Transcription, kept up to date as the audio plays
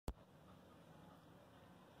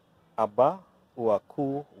Aba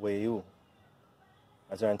Uaku Weu,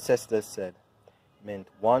 as our ancestors said, meant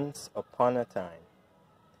once upon a time.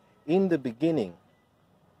 In the beginning,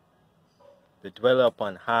 the dweller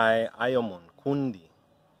upon high Ayomon Kundi,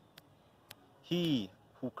 he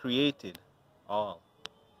who created all.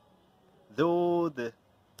 Though the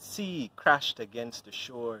sea crashed against the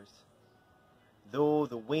shores, though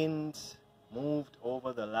the winds moved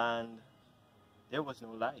over the land, there was no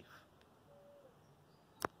life.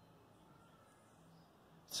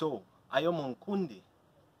 So Ayomon Kundi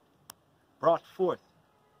brought forth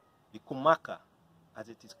the kumaka, as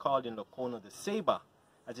it is called in Lokono, the ceiba,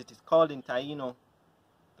 as it is called in Taino,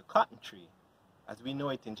 the cotton tree, as we know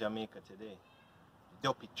it in Jamaica today, the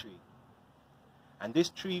dopi tree. And this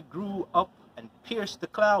tree grew up and pierced the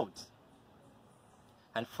clouds.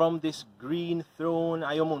 And from this green throne,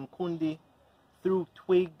 Ayomon Kundi threw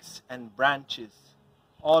twigs and branches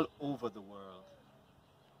all over the world.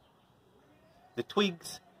 The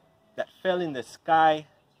twigs that fell in the sky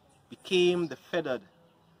became the feathered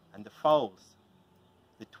and the fowls.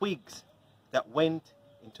 The twigs that went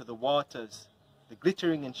into the waters, the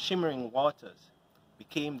glittering and shimmering waters,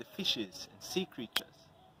 became the fishes and sea creatures.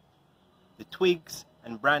 The twigs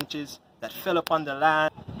and branches that fell upon the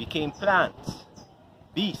land became plants,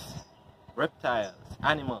 beasts, reptiles,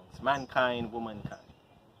 animals, mankind, womankind.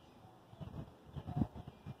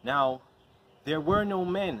 Now, there were no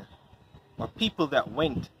men or people that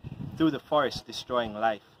went through the forest destroying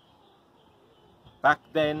life. Back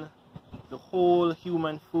then, the whole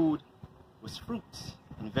human food was fruits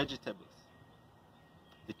and vegetables.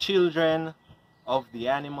 The children of the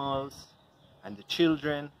animals and the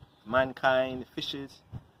children of mankind, the fishes,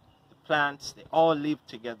 the plants, they all lived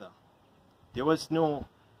together. There was no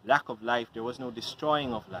lack of life, there was no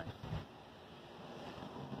destroying of life.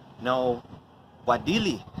 Now,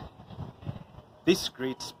 Wadili, this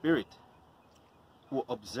great spirit who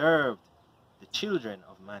observed the children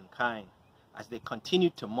of mankind as they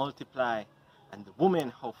continued to multiply, and the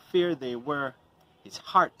women, how fair they were, his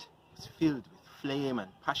heart was filled with flame and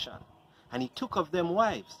passion, and he took of them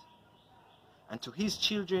wives. And to his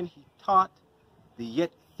children he taught the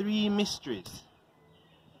yet three mysteries: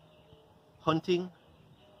 hunting,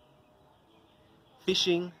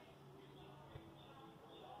 fishing,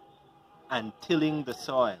 and tilling the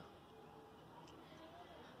soil.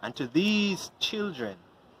 And to these children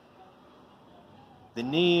the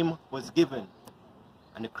name was given,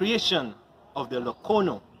 and the creation of the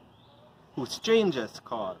Lokono, who strangers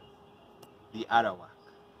call the Arawak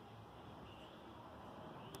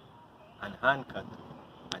and Hankatu.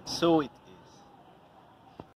 And so it